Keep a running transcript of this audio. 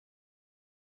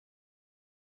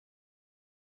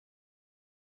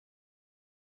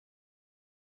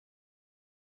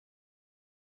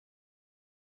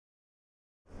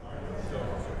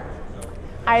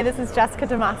Hi, this is Jessica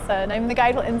DeMassa, and I'm the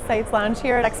GuideWell Insights Lounge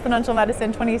here at Exponential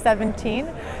Medicine 2017.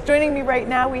 Joining me right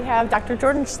now, we have Dr.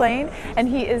 Jordan Shlain, and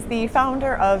he is the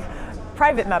founder of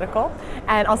Private Medical,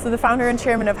 and also the founder and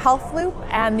chairman of Health Loop,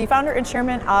 and the founder and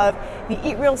chairman of the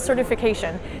Eat Real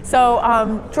certification. So,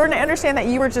 Jordan, I understand that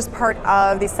you were just part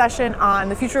of the session on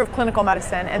the future of clinical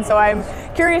medicine, and so I'm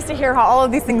curious to hear how all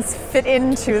of these things fit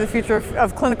into the future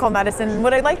of clinical medicine.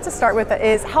 What I'd like to start with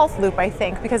is Health Loop, I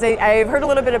think, because I've heard a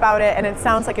little bit about it, and it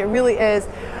sounds like it really is,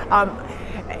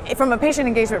 from a patient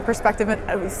engagement perspective,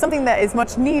 something that is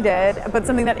much needed, but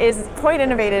something that is quite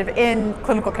innovative in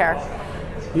clinical care.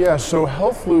 Yeah, so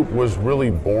Health Loop was really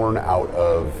born out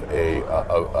of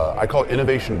I call it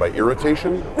innovation by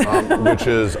irritation, which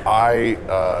is I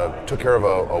took care of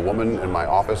a woman in my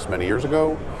office many years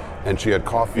ago, and she had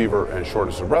cough, fever, and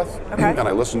shortness of breath, and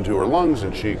I listened to her lungs,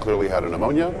 and she clearly had a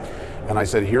pneumonia, and I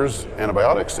said, here's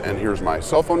antibiotics, and here's my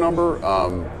cell phone number,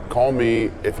 call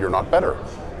me if you're not better,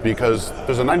 because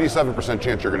there's a 97%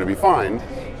 chance you're going to be fine,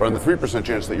 but on the 3%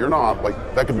 chance that you're not, like,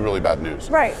 that could be really bad news.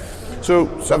 Right.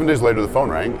 So 7 days later, the phone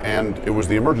rang, and it was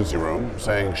the emergency room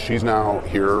saying she's now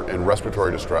here in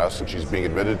respiratory distress, and she's being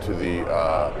admitted to the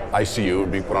ICU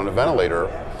and being put on a ventilator,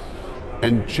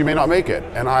 and she may not make it.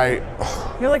 And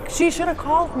You're like, she should have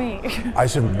called me. I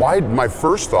said, why? My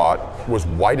first thought was,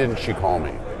 why didn't she call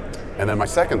me? And then my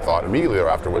second thought immediately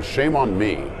thereafter was, shame on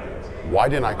me. Why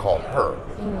didn't I call her?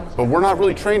 But we're not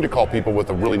really trained to call people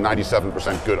with a really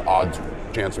 97% good odds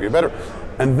chance to get better.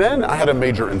 And then I had a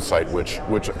major insight, which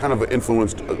kind of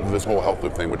influenced this whole Health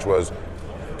Loop thing, which was,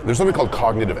 there's something called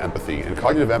cognitive empathy. And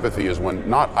cognitive empathy is when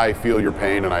not I feel your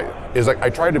pain and I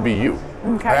try to be you.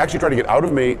 Okay. I actually try to get out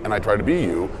of me and I try to be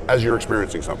you as you're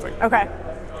experiencing something. Okay.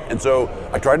 And so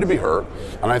I tried to be her,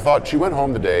 and I thought she went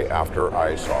home the day after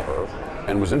I saw her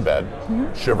and was in bed,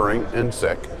 shivering and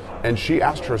sick, and she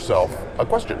asked herself a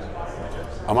question.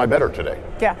 Am I better today?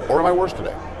 Yeah. Or am I worse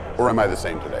today? Or am I the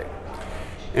same today?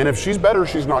 And if she's better,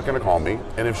 she's not going to call me.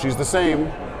 And if she's the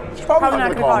same, she's probably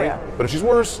not going to call me. But if she's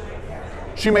worse,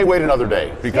 she may wait another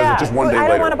day because it's just one day later. I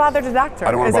don't want to bother the doctor.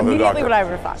 I don't want to bother the doctor. Immediately what I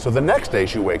would have thought. So the next day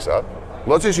she wakes up.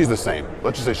 Let's say she's the same.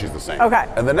 Let's just say she's the same. Okay.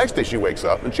 And the next day she wakes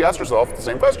up and she asks herself the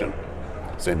same question.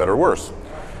 Same, better, or worse?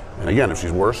 And again, if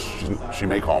she's worse, she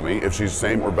may call me. If she's the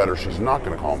same or better, she's not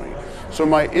going to call me. So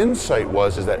my insight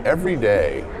is that every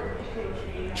day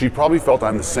she probably felt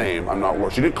I'm the same, I'm not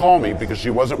worse. She didn't call me because she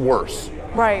wasn't worse.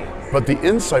 Right. But the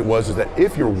insight is that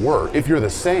if you're the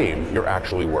same, you're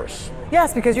actually worse.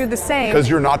 Yes, because you're the same. Because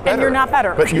you're not better. And you're not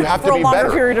better. But you have to be better. For a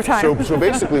longer period of time. So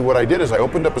basically what I did is I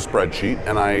opened up a spreadsheet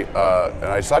and I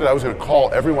decided I was going to call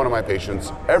every one of my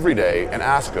patients every day and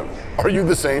ask them, are you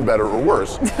the same, better, or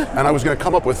worse? And I was going to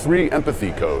come up with 3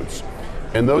 empathy codes.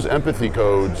 And those empathy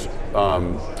codes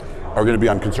are going to be,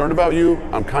 I'm concerned about you,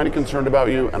 I'm kind of concerned about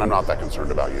you, and I'm not that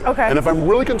concerned about you. Okay. And if I'm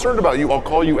really concerned about you, I'll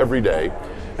call you every day.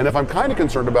 And if I'm kind of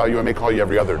concerned about you, I may call you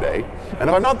every other day. And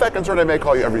if I'm not that concerned, I may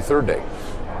call you every 3rd day.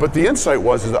 But the insight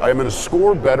is that I'm going to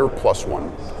score better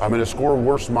 +1, I'm going to score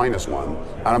worse -1,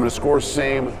 and I'm going to score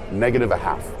same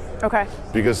 -0.5. Okay.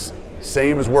 Because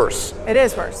same is worse. It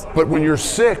is worse. But when you're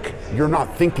sick, you're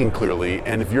not thinking clearly,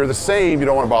 and if you're the same, you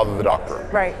don't want to bother the doctor.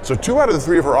 Right. So 2 out of the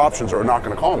 3 of her options are not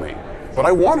going to call me. But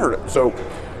I want her to. So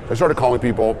I started calling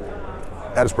people,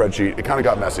 had a spreadsheet. It kind of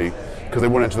got messy because they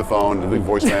wouldn't answer the phone and leave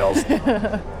voicemails.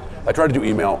 I tried to do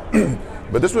email,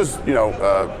 but this was,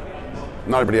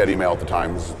 not everybody had email at the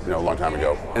time. This was, a long time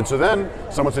ago. And so then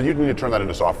someone said, you need to turn that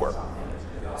into software.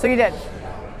 So you did?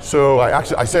 So I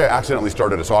accidentally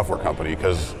started a software company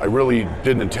because I really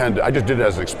didn't intend to, I just did it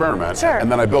as an experiment. Sure.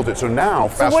 And then I built it. So now,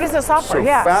 what is the software?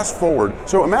 Fast forward.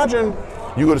 So imagine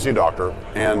you go to see a doctor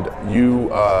and you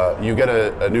get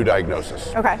a new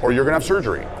diagnosis. Okay. Or you're going to have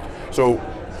surgery. So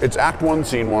it's act 1,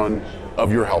 scene 1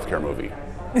 of your healthcare movie.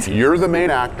 You're the main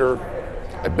actor.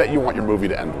 I bet you want your movie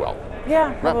to end well.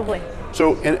 Yeah, probably. Right?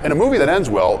 So in a movie that ends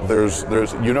well, there's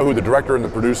you know who the director and the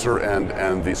producer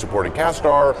and the supporting cast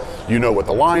are. You know what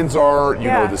the lines are. You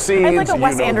know the scenes. I'd like a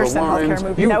Wes Anderson healthcare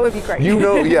movie. That would be great. You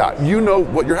know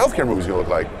what your healthcare movie is going to look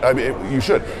like. I mean, you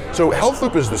should. So Health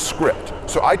Loop is the script.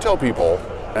 So I tell people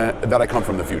that I come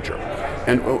from the future,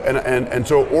 and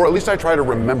so, or at least I try to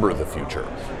remember the future.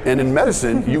 And in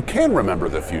medicine, you can remember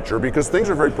the future because things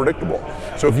are very predictable.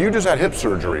 So if you just had hip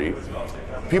surgery,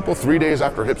 people 3 days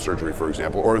after hip surgery, for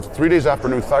example, or 3 days after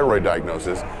new thyroid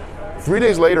diagnosis, 3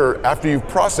 days later, after you've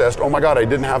processed, oh my God, I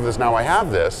didn't have this, now I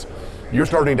have this, you're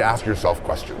starting to ask yourself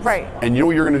questions. Right. And you know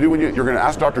what you're going to do when you're going to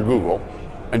ask Dr. Google,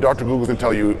 and Dr. Google's going to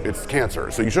tell you it's cancer.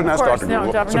 So you shouldn't ask Dr.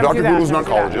 Google. So Dr. Google's an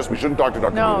oncologist. We shouldn't talk to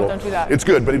Dr. Google. No, don't do that. It's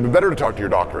good, but it'd be better to talk to your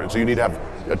doctor. And so you need to have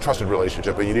a trusted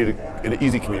relationship, and you need an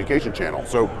easy communication channel.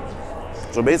 So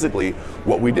So basically,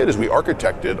 what we did is we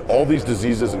architected all these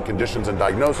diseases and conditions and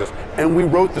diagnosis, and we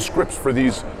wrote the scripts for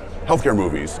these healthcare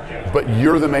movies, but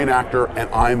you're the main actor and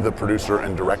I'm the producer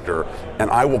and director, and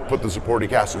I will put the supporting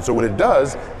cast. And so what it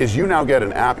does is you now get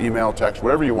an app, email, text,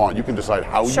 whatever you want. You can decide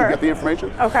how you get the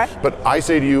information. Okay. But I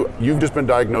say to you, you've just been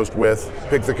diagnosed with,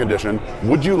 pick the condition,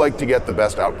 would you like to get the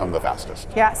best outcome the fastest?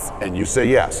 Yes. And you say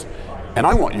yes. And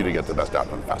I want you to get the best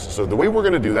outcome fastest. So the way we're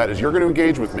going to do that is you're going to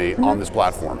engage with me on this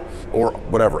platform, or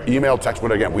whatever, email, text,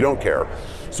 whatever, again, we don't care.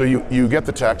 So you get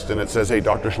the text and it says, hey,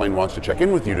 Dr. Shlain wants to check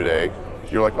in with you today.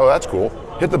 You're like, oh, that's cool.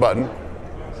 Hit the button.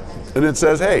 And it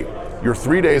says, hey, you're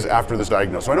 3 days after this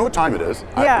diagnosis. So I know what time it is.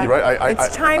 Yeah,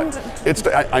 it's timed.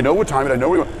 I know what time it is. I know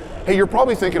what you want. Hey, you're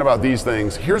probably thinking about these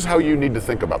things. Here's how you need to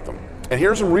think about them. And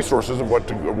here's some resources of what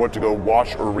to go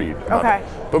watch or read about it.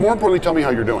 But more importantly, tell me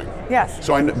how you're doing. Yes.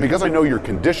 So because I know your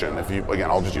condition,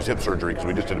 again, I'll just use hip surgery because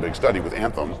we just did a big study with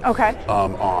Anthem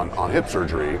on hip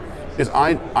surgery, is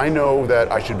I know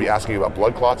that I should be asking about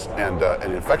blood clots and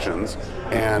infections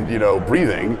and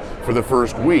breathing for the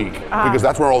first week because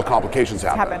that's where all the complications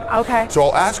happen. Okay. So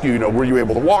I'll ask you, were you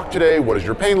able to walk today? What is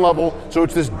your pain level? So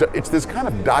it's this kind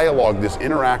of dialogue, this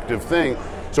interactive thing.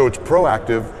 So it's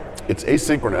proactive, it's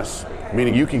asynchronous,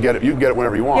 meaning you can get it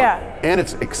whenever you want. Yeah. And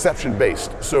it's exception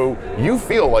based. So you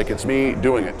feel like it's me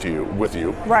doing it with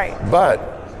you. Right.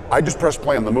 But I just press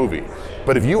play on the movie.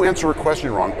 But if you answer a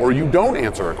question wrong or you don't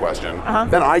answer a question,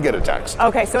 then I get a text.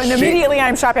 Okay, so immediately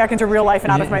I'm shot back into real life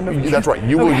and out of my movie. That's right.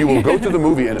 You will go through the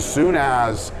movie, and as soon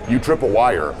as you trip a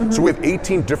wire, so we have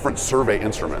 18 different survey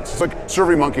instruments. It's like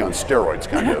Survey Monkey on steroids,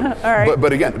 kind of. All right.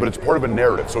 But it's part of a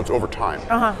narrative, so it's over time.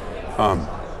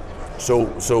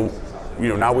 So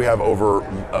now we have over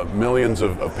millions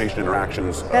of patient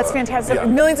interactions. That's fantastic. Yeah.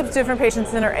 Millions of different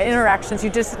patients interactions. You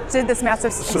just did this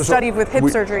massive study with hip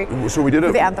surgery. So we did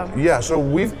with Anthem. Yeah. So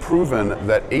we've proven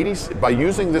that by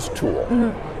using this tool,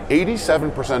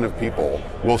 87% of people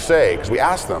will say, because we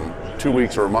asked them 2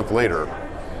 weeks or a month later,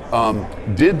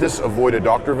 did this avoid a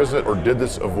doctor visit or did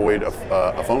this avoid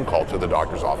a phone call to the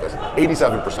doctor's office?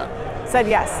 87%. Said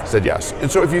yes. Said yes.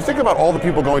 And so if you think about all the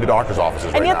people going to doctor's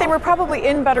offices and yet now, they were probably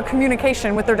in better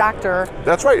communication with their doctor.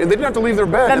 That's right, and they didn't have to leave their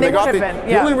bed. Than and they would have been.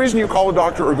 The only reason you call a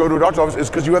doctor or go to a doctor's office is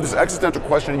because you have this existential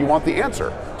question and you want the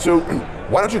answer. So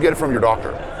why don't you get it from your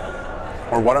doctor?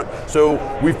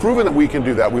 So we've proven that we can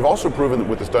do that. We've also proven that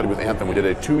with the study with Anthem, we did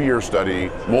a 2-year study,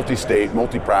 multi-state,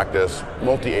 multi-practice,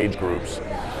 multi-age groups,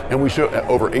 and we showed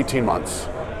over 18 months.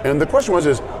 And the question was,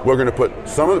 we're going to put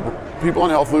some of the people on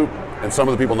Health Loop and some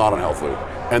of the people not on Health Loop.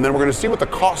 And then we're going to see what the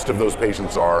cost of those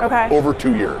patients are over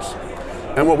 2 years.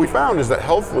 And what we found is that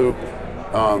Health Loop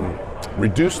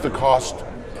reduced the cost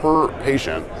per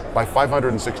patient by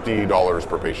 $560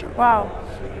 per patient. Wow.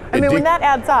 I mean, when that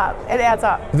adds up, it adds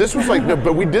up. This was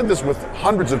but we did this with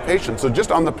hundreds of patients. So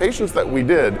just on the patients that we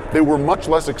did, they were much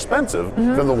less expensive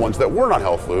than the ones that weren't on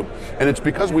Health Loop. And it's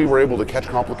because we were able to catch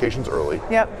complications early.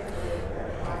 Yep.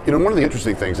 One of the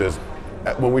interesting things is,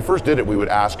 when we first did it, we would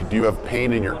ask, do you have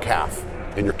pain in your calf,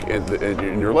 in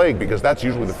your leg? Because that's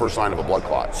usually the first sign of a blood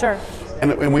clot. Sure.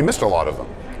 And we missed a lot of them.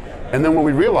 And then what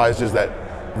we realized is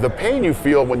that the pain you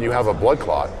feel when you have a blood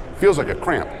clot feels like a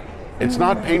cramp. It's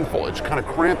not painful, it's kind of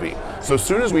crampy. So as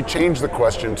soon as we changed the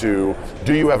question to,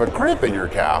 do you have a cramp in your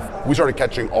calf, we started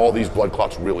catching all these blood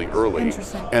clots really early.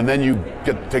 Interesting. And then you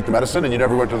take the medicine and you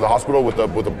never went to the hospital with a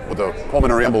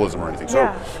pulmonary embolism or anything.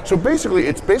 So basically,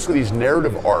 it's these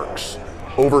narrative arcs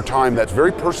over time that's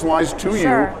very personalized to you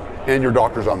and your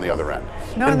doctor's on the other end.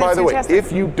 No, and by the way, fantastic.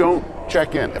 if you don't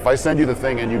check in, if I send you the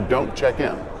thing and you don't check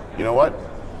in, you know what?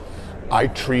 I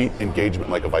treat engagement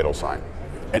like a vital sign.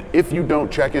 And if you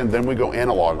don't check in, then we go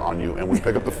analog on you and we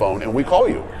pick up the phone and we call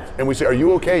you and we say, are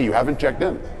you okay? You haven't checked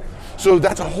in. So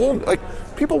that's a whole,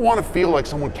 people want to feel like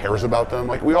someone cares about them.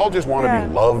 We all just want to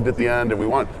be loved at the end, and we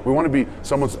want to be,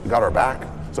 someone's got our back.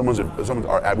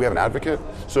 We have an advocate.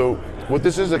 So what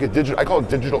this is, I call it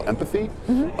digital empathy.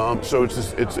 So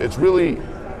it's really,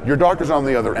 your doctor's on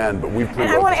the other end, but we've proven.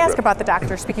 And I want to ask about the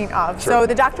doctors, speaking of. Sure. So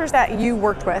the doctors that you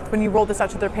worked with when you rolled this out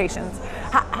to their patients,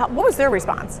 what was their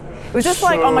response? Was this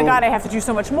like, oh my God, I have to do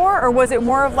so much more? Or was it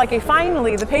more of like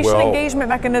finally, the patient engagement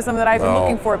mechanism that I've been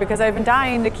looking for because I've been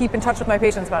dying to keep in touch with my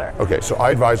patients better? Okay, so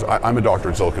I'm a doctor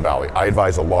in Silicon Valley. I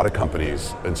advise a lot of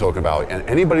companies in Silicon Valley, and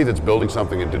anybody that's building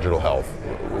something in digital health,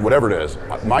 whatever it is,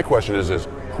 my question is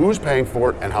who's paying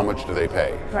for it and how much do they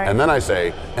pay? Right. And then I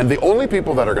say, and the only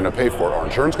people that are going to pay for it are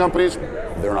insurance companies.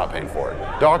 They're not paying for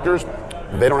it. Doctors,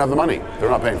 they don't have the money. They're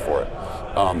not paying for it.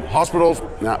 Hospitals,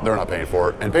 no, they're not paying for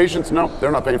it. And patients, no,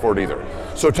 they're not paying for it either.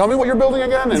 So tell me what you're building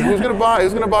again, and who's going to buy,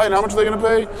 and how much are they going to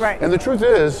pay? Right. And the truth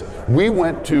is, we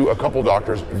went to a couple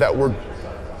doctors that were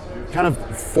kind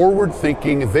of forward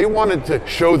thinking. They wanted to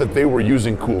show that they were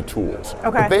using cool tools,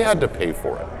 but they had to pay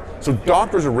for it. So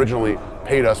doctors originally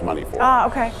paid us money for it.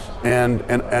 Okay.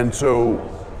 And so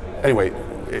anyway,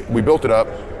 we built it up.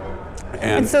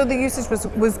 And so the usage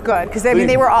was good, because I mean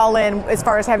they were all in as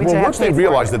far as having to have once they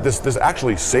realized that this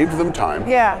actually saved them time.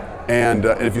 Yeah. And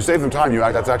if you save them time,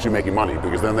 that's actually making money,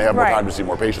 because then they have more time to see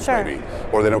more patients, maybe,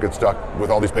 or they don't get stuck with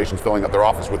all these patients filling up their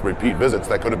office with repeat visits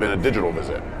that could have been a digital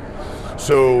visit.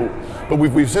 So, but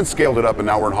we've since scaled it up, and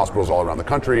now we're in hospitals all around the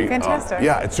country. Fantastic.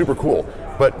 Yeah, it's super cool.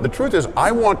 But the truth is,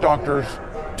 I want doctors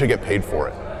to get paid for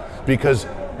it, because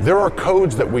there are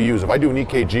codes that we use. If I do an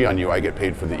EKG on you, I get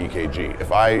paid for the EKG.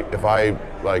 If I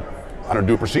don't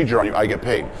do a procedure on you, I get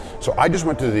paid. So I just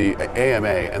went to the AMA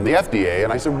and the FDA,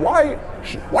 and I said, why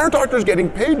aren't doctors getting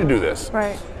paid to do this?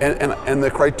 Right. And the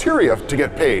criteria to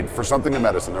get paid for something in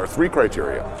medicine, there are 3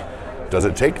 criteria. Does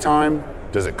it take time?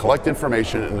 Does it collect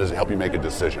information? And does it help you make a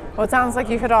decision? Well, it sounds like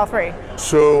you've hit all 3.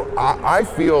 So I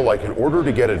feel like in order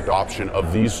to get adoption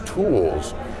of these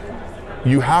tools,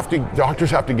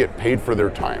 doctors have to get paid for their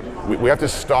time. We have to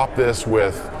stop this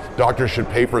with doctors should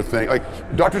pay for things.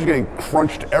 Like, doctors are getting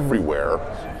crunched everywhere,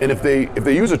 and if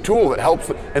they use a tool that helps,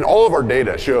 and all of our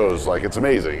data shows, like, it's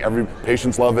amazing. Every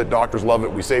patients love it, doctors love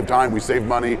it. We save time, we save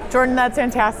money. Jordan, that's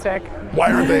fantastic.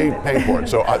 Why aren't they paying for it?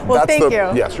 So well, thank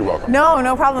you. Yes, you're welcome.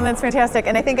 No problem. That's fantastic.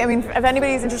 And I think, if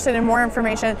anybody's interested in more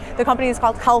information, the company is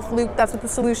called Health Loop. That's what the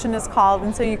solution is called,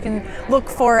 and so you can look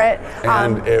for it.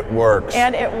 And it works.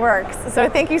 And it works. So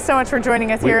thank you so much for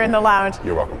joining us here in the lounge.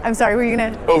 You're welcome. I'm sorry, were you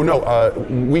gonna? Oh no,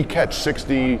 we catch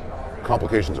 60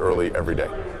 complications early every day.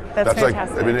 That's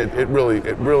fantastic. Like, I mean, it really.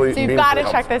 So you've got to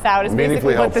check this out. It's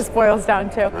basically what this boils down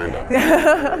to.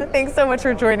 Thanks so much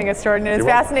for joining us, Jordan. It's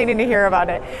fascinating to hear about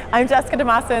it. I'm Jessica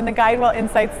DeMassa in the GuideWell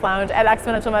Insights Lounge at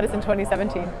Exponential Medicine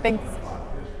 2017. Thanks.